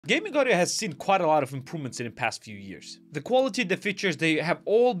Gaming audio has seen quite a lot of improvements in the past few years. The quality, the features, they have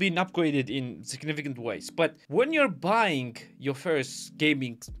all been upgraded in significant ways. But when you're buying your first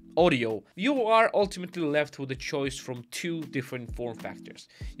gaming audio, you are ultimately left with a choice from two different form factors.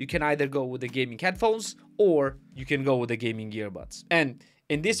 You can either go with the gaming headphones or you can go with the gaming earbuds. And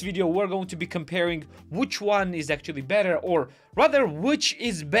in this video, we're going to be comparing which one is actually better, or rather, which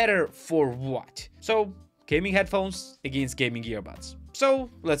is better for what. So, gaming headphones against gaming earbuds. So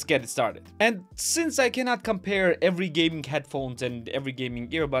let's get it started. And since I cannot compare every gaming headphones and every gaming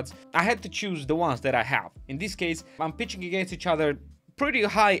earbuds, I had to choose the ones that I have. In this case, I'm pitching against each other pretty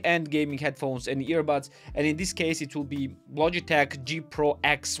high-end gaming headphones and earbuds, and in this case it will be Logitech G Pro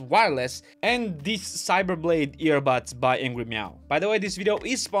X wireless and these Cyberblade earbuds by Angry Meow. By the way, this video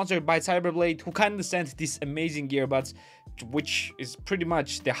is sponsored by Cyberblade, who kindly sent these amazing earbuds, which is pretty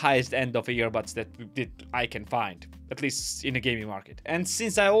much the highest end of earbuds that I can find, at least in the gaming market. And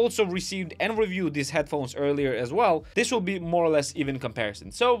since I also received and reviewed these headphones earlier as well, this will be more or less even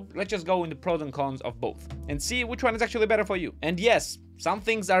comparison. So let's just go into pros and cons of both and see which one is actually better for you. And yes, some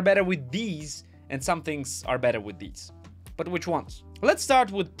things are better with these and some things are better with these. But which ones? Let's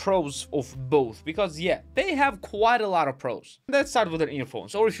start with pros of both, because yeah, they have quite a lot of pros. Let's start with their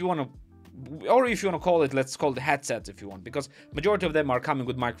earphones, or if you want to call it, let's call it headsets if you want, because majority of them are coming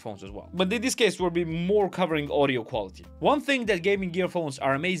with microphones as well. But in this case, we'll be more covering audio quality. One thing that gaming earphones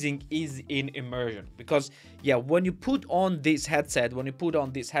are amazing is in immersion, because yeah, when you put on this headset, when you put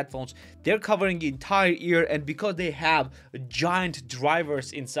on these headphones, they're covering the entire ear, and because they have giant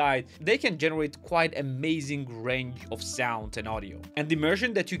drivers inside, they can generate quite amazing range of sound and audio. And the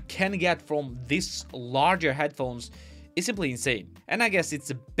immersion that you can get from these larger headphones is simply insane, and I guess it's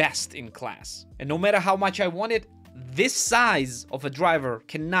the best in class. And no matter how much I want it, this size of a driver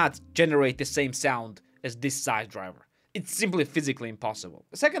cannot generate the same sound as this size driver. It's simply physically impossible.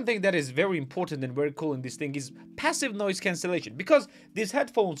 The second thing that is very important and very cool in this thing is passive noise cancellation, because these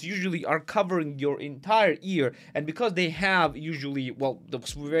headphones usually are covering your entire ear, and because they have usually, well, the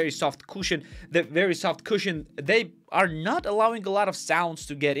very soft cushion, they are not allowing a lot of sounds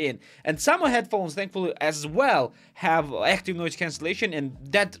to get in. And some headphones, thankfully, as well, have active noise cancellation, and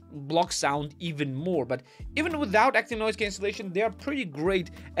that blocks sound even more. But even without active noise cancellation, they are pretty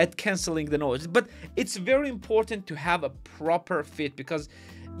great at canceling the noise. But it's very important to have a proper fit, because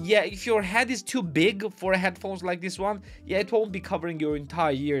yeah, if your head is too big for headphones like this one, yeah, it won't be covering your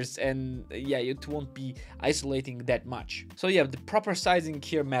entire ears, and yeah, it won't be isolating that much. So yeah, the proper sizing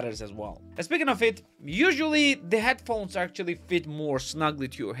here matters as well. And speaking of it, usually the headphones actually fit more snugly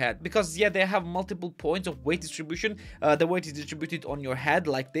to your head, because yeah, they have multiple points of weight distribution. The weight is distributed on your head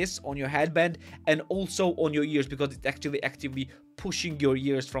like this, on your headband, and also on your ears, because it's actually actively pushing your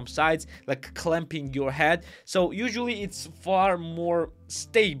ears from sides, like clamping your head. So usually it's far more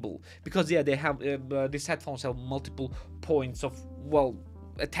stable, because yeah, they have these headphones have multiple points of, well,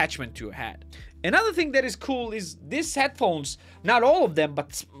 attachment to your head. Another thing that is cool is these headphones, not all of them,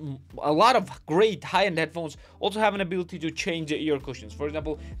 but a lot of great high-end headphones also have an ability to change the ear cushions. For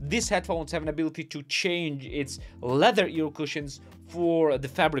example, these headphones have an ability to change its leather ear cushions for the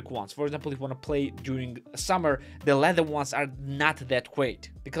fabric ones. For example, if you want to play during summer, the leather ones are not that great,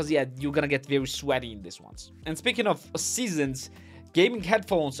 because yeah, you're gonna get very sweaty in these ones. And speaking of seasons, gaming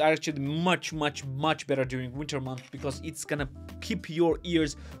headphones are actually much better during winter months, because it's gonna keep your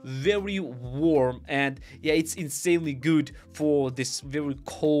ears very warm, and yeah, it's insanely good for this very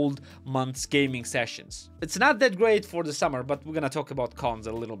cold months gaming sessions. It's not that great for the summer, but we're gonna talk about cons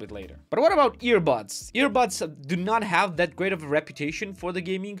a little bit later. But what about earbuds? Earbuds do not have that great of a reputation for the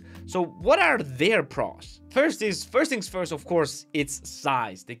gaming, so what are their pros? First things first, of course, it's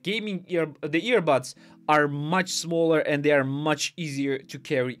size. The earbuds are much smaller and they are much easier to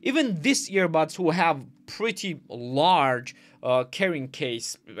carry. Even these earbuds, who have pretty large carrying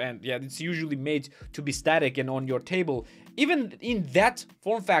case, and yeah, it's usually made to be static and on your table, even in that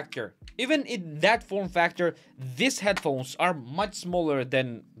form factor, these headphones are much smaller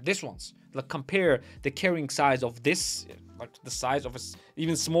than these ones. Like, compare the carrying size of this, like the size of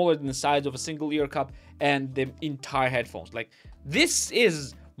even smaller than the size of a single ear cup, and the entire headphones. Like, this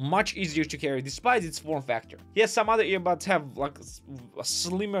is much easier to carry despite its form factor. Yes, some other earbuds have like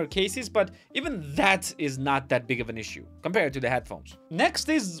slimmer cases, but even that is not that big of an issue compared to the headphones. Next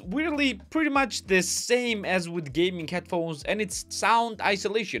is weirdly pretty much the same as with gaming headphones, and it's sound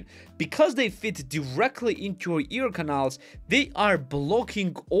isolation. Because they fit directly into your ear canals, they are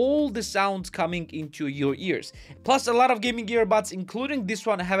blocking all the sounds coming into your ears. Plus, a lot of gaming earbuds, including this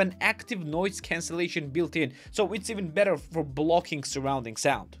one, have an active noise cancellation built in, so it's even better for blocking surrounding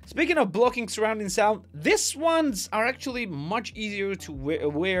sound. sound. Speaking of blocking surrounding sound, these ones are actually much easier to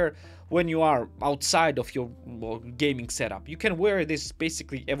wear when you are outside of your gaming setup. You can wear this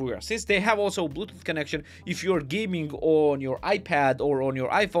basically everywhere. Since they have also Bluetooth connection, if you're gaming on your iPad or on your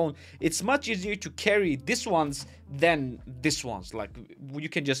iPhone, it's much easier to carry these ones than these ones. Like, you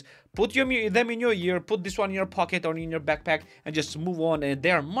can just put them in your ear, put this one in your pocket or in your backpack, and just move on, and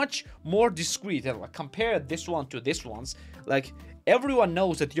they are much more discreet. And like, compare this one to this ones, like, everyone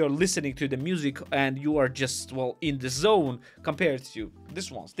knows that you're listening to the music and you are just, well, in the zone compared to this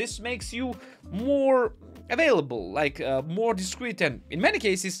ones. This makes you more available, like more discreet, and in many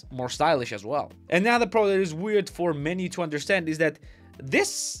cases more stylish as well. Another problem that is weird for many to understand is that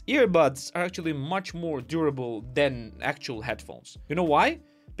these earbuds are actually much more durable than actual headphones. You know why?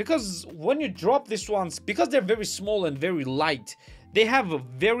 Because when you drop these ones, because they're very small and very light, they have a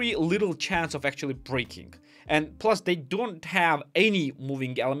very little chance of actually breaking. And plus, they don't have any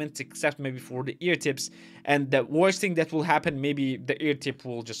moving elements except maybe for the ear tips. And the worst thing that will happen, maybe the ear tip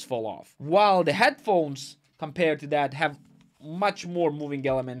will just fall off. While the headphones, compared to that, have much more moving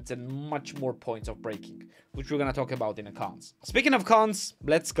elements and much more points of breaking, which we're gonna talk about in the cons. Speaking of cons,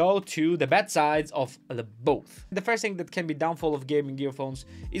 let's go to the bad sides of the both. The first thing that can be downfall of gaming earphones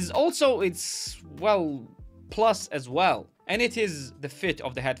is also its, well, plus as well. And it is the fit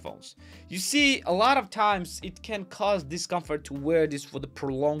of the headphones. You see, a lot of times it can cause discomfort to wear this for the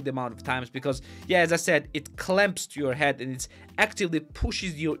prolonged amount of times because, yeah, as I said, it clamps to your head and it actively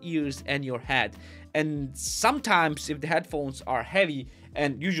pushes your ears and your head. And sometimes if the headphones are heavy,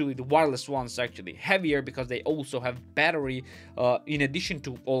 and usually the wireless ones are actually heavier because they also have battery in addition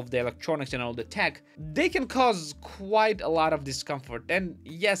to all of the electronics and all the tech, they can cause quite a lot of discomfort. And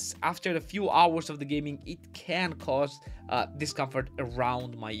yes, after a few hours of the gaming, it can cause discomfort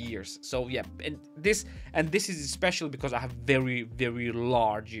around my ears. So yeah, and this is especially because I have very, very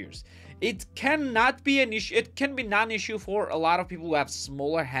large ears. It cannot be an issue. It can be non-issue for a lot of people who have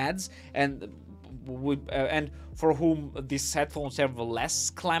smaller heads and for whom these headphones have less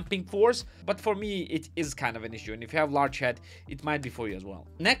clamping force, but for me it is kind of an issue, and if you have large head, it might be for you as well.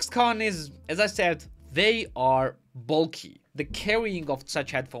 Next con is, as I said, they are bulky. The carrying of such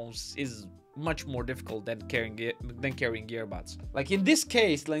headphones is much more difficult than carrying earbuds. Like in this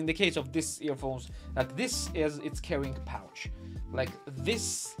case, like in the case of these earphones, like this is its carrying pouch. Like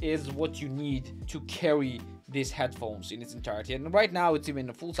this is what you need to carry these headphones in its entirety, and right now it's even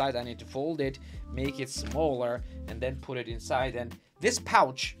a full size. I need to fold it, make it smaller, and then put it inside. And this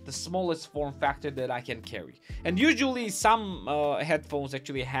pouch, the smallest form factor that I can carry. And usually some headphones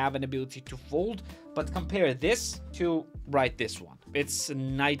actually have an ability to fold, but compare this to this one, it's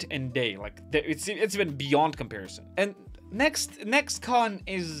night and day. Like it's even beyond comparison. And next con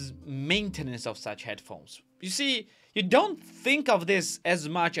is maintenance of such headphones. You see, you don't think of this as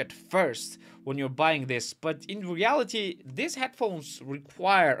much at first when you're buying this, but in reality, these headphones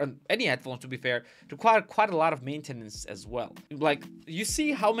require, and any headphones to be fair, require quite a lot of maintenance as well. Like, you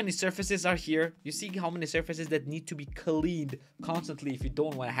see how many surfaces are here? You see how many surfaces that need to be cleaned constantly if you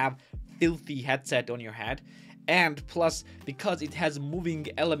don't want to have filthy headset on your head. And plus, because it has moving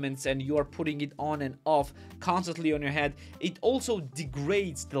elements and you are putting it on and off constantly on your head, it also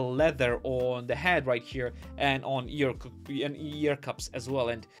degrades the leather on the head right here and on ear cups as well.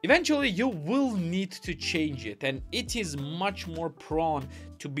 And eventually you will need to change it, and it is much more prone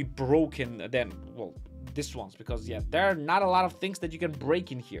to be broken than, well, this ones, because yeah, there are not a lot of things that you can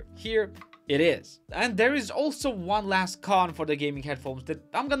break in here. Here it is. And there is also one last con for the gaming headphones that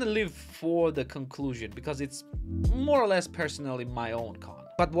I'm gonna leave for the conclusion because it's more or less personally my own con.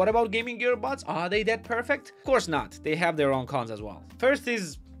 But what about gaming earbuds? Are they that perfect? Of course not. They have their own cons as well. First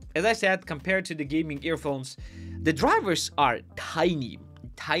is, as I said, compared to the gaming earphones, the drivers are tiny,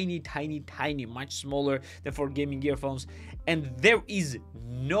 much smaller than for gaming earphones, and there is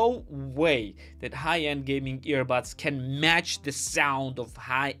no way that high-end gaming earbuds can match the sound of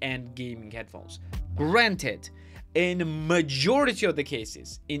high-end gaming headphones. Granted, in majority of the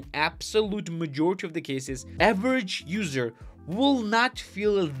cases, in absolute majority of the cases, average user will not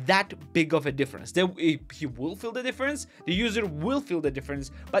feel that big of a difference. He will feel the difference, the user will feel the difference,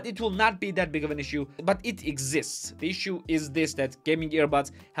 but it will not be that big of an issue, but it exists. The issue is this, that gaming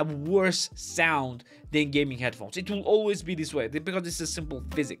earbuds have worse sound than gaming headphones. It will always be this way because this is simple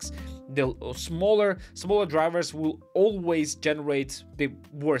physics. The smaller drivers will always generate the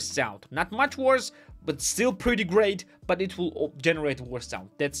worst sound. Not much worse, but still pretty great, but it will generate worse sound.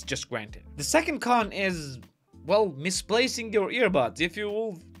 That's just granted. The second con is, well, misplacing your earbuds. If you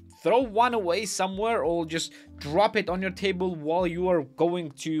will throw one away somewhere or just drop it on your table while you are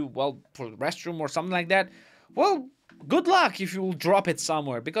going to, well, for the restroom or something like that, well, good luck if you will drop it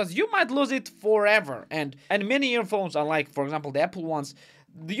somewhere, because you might lose it forever. And many earphones, unlike for example the Apple ones,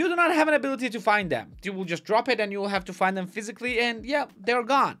 you do not have an ability to find them. You will just drop it and you will have to find them physically, and yeah, they're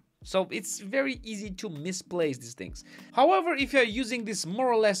gone. So it's very easy to misplace these things. However, if you're using this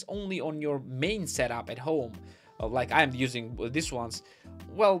more or less only on your main setup at home, like I'm using these ones,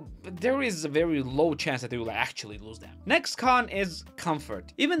 well, there is a very low chance that you will actually lose them. Next con is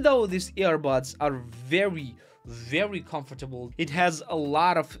comfort. Even though these earbuds are very comfortable, it has a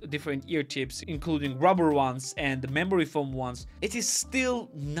lot of different ear tips, including rubber ones and the memory foam ones, it is still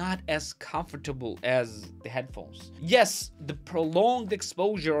not as comfortable as the headphones. Yes, the prolonged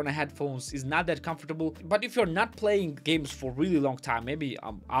exposure on the headphones is not that comfortable, but if you're not playing games for really long time, maybe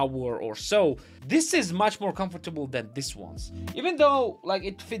an hour or so, this is much more comfortable than these ones. Even though like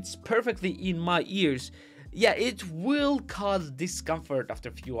it fits perfectly in my ears, yeah, it will cause discomfort after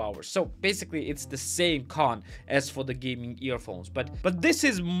a few hours. So basically it's the same con as for the gaming earphones, but this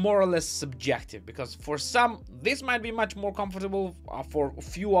is more or less subjective, because for some this might be much more comfortable for a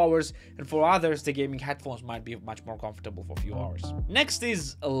few hours, and for others the gaming headphones might be much more comfortable for a few hours. Next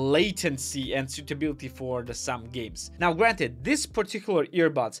is latency and suitability for some games. Now granted, this particular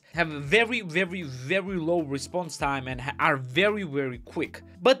earbuds have a very low response time and are very quick,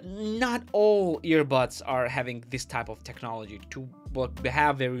 but not all earbuds are having this type of technology to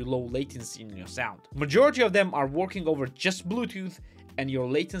have very low latency in your sound. Majority of them are working over just Bluetooth, and your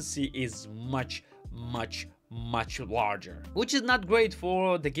latency is much larger, which is not great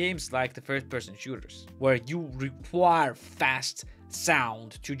for the games like the first-person shooters, where you require fast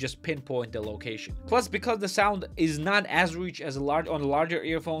sound to just pinpoint the location. Plus, because the sound is not as rich as on larger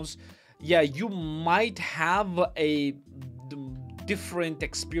earphones, yeah, you might have a different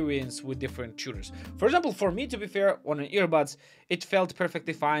experience with different shooters. For example, for me, to be fair, on an earbuds, it felt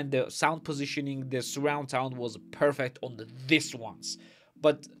perfectly fine. The sound positioning, the surround sound was perfect on these ones.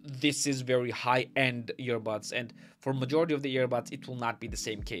 But this is very high-end earbuds, and for majority of the earbuds, it will not be the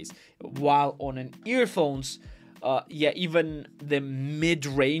same case. While on an earphones, yeah, even the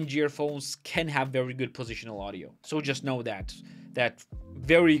mid-range earphones can have very good positional audio. So just know that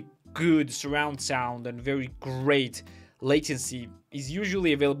very good surround sound and very great latency is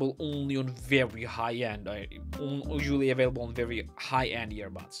usually available only on very high-end, usually available on very high-end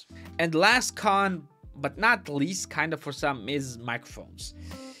earbuds. And last con, but not least, kind of for some, is microphones.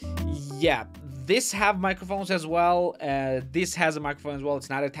 Yeah, this have microphones as well. This has a microphone as well. It's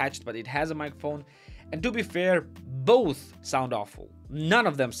not attached, but it has a microphone. And to be fair, both sound awful. None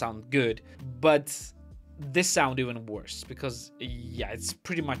of them sound good, but this sound even worse, because yeah, it's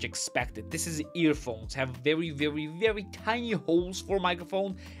pretty much expected. This is earphones, have very tiny holes for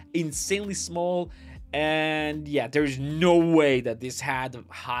microphone, insanely small, and yeah, there's no way that this had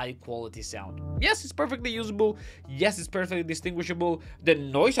high quality sound. Yes, it's perfectly usable. Yes, it's perfectly distinguishable. The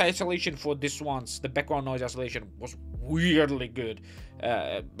noise isolation for this ones, the background noise isolation, was weirdly good,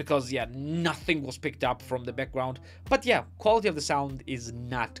 because yeah, nothing was picked up from the background. But yeah, quality of the sound is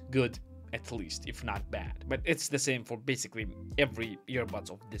not good, at least, if not bad. But it's the same for basically every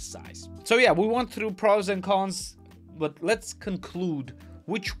earbuds of this size. So yeah, we went through pros and cons, but let's conclude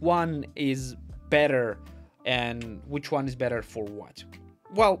which one is better and which one is better for what.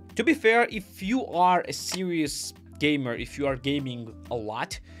 Well, to be fair, if you are a serious gamer, if you are gaming a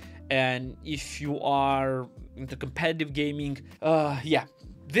lot, and if you are into competitive gaming, yeah,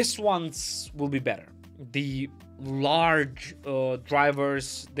 this ones will be better. The large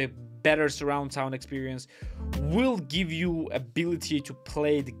drivers, the better surround sound experience will give you ability to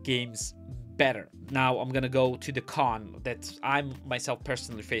play the games better. Now I'm gonna go to the con that I'm myself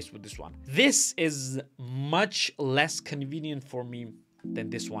personally faced with this one. This is much less convenient for me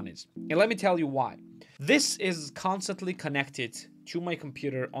than this one is, and let me tell you why. This is constantly connected to my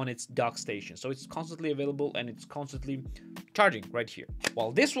computer on its dock station, so it's constantly available and it's constantly charging right here,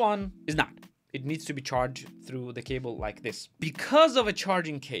 while this one is not. It needs to be charged through the cable like this. Because of a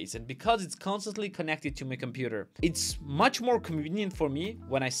charging case and because it's constantly connected to my computer, it's much more convenient for me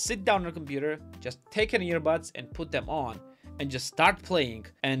when I sit down on a computer, just take an earbuds and put them on and just start playing.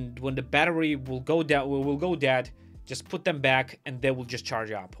 And when the battery will go dead, just put them back and they will just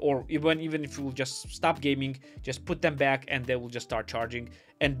charge up. Or even if you will just stop gaming, just put them back and they will just start charging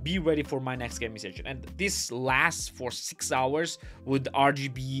and be ready for my next gaming session. And this lasts for 6 hours with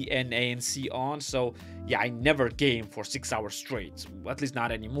RGB and ANC on. So yeah, I never game for 6 hours straight, at least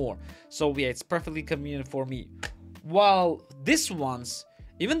not anymore. So yeah, it's perfectly convenient for me. While this ones,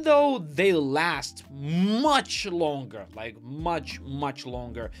 even though they last much longer, like much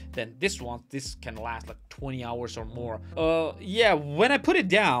longer than this one. This can last like 20 hours or more. Yeah, when I put it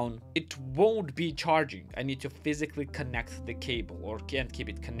down, it won't be charging. I need to physically connect the cable or can't keep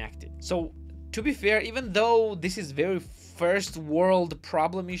it connected. So to be fair, even though this is very first world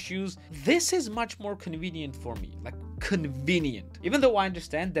problem issues, this is much more convenient for me, like convenient. Even though I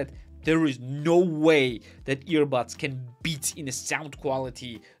understand that there is no way that earbuds can beat in a sound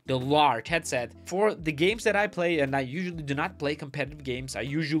quality the large headset. For the games that I play, and I usually do not play competitive games, I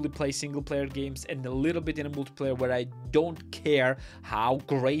usually play single player games and a little bit in a multiplayer where I don't care how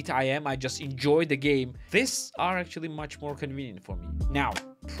great I am, I just enjoy the game. These are actually much more convenient for me. Now,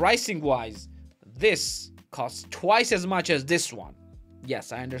 pricing wise, this costs twice as much as this one.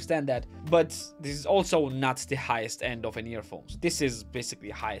 Yes, I understand that, but this is also not the highest end of an earphones. This is basically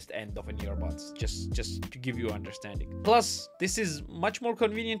highest end of an earbuds, just to give you understanding. Plus, this is much more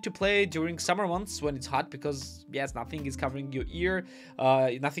convenient to play during summer months when it's hot, because yes, nothing is covering your ear,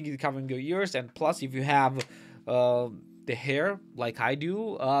 nothing is covering your ears, and plus if you have the hair like I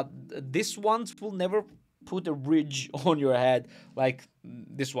do, this ones will never put a ridge on your head like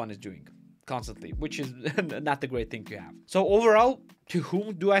this one is doing constantly, which is not a great thing to have. So overall, to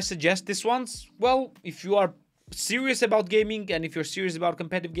whom do I suggest this ones? Well, if you are serious about gaming and if you're serious about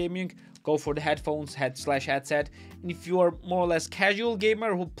competitive gaming, go for the headphones headset. And if you are more or less casual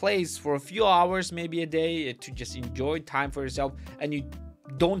gamer who plays for a few hours, maybe a day, to just enjoy time for yourself, and you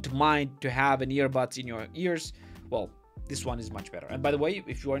don't mind to have an earbuds in your ears, well, this one is much better. And by the way,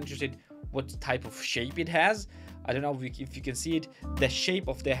 if you are interested what type of shape it has, I don't know if you can see it, the shape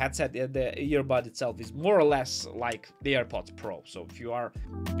of the headset, the earbud itself is more or less like the AirPods Pro. So if you are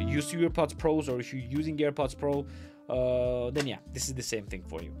used to AirPods Pros, or if you're using AirPods Pro, then yeah, this is the same thing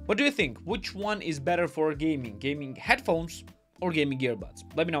for you. What do you think? Which one is better for gaming? Gaming headphones or gaming earbuds?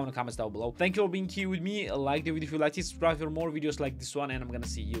 Let me know in the comments down below. Thank you for being here with me. Like the video if you liked it, subscribe for more videos like this one, and I'm gonna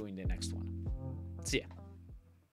see you in the next one. See ya.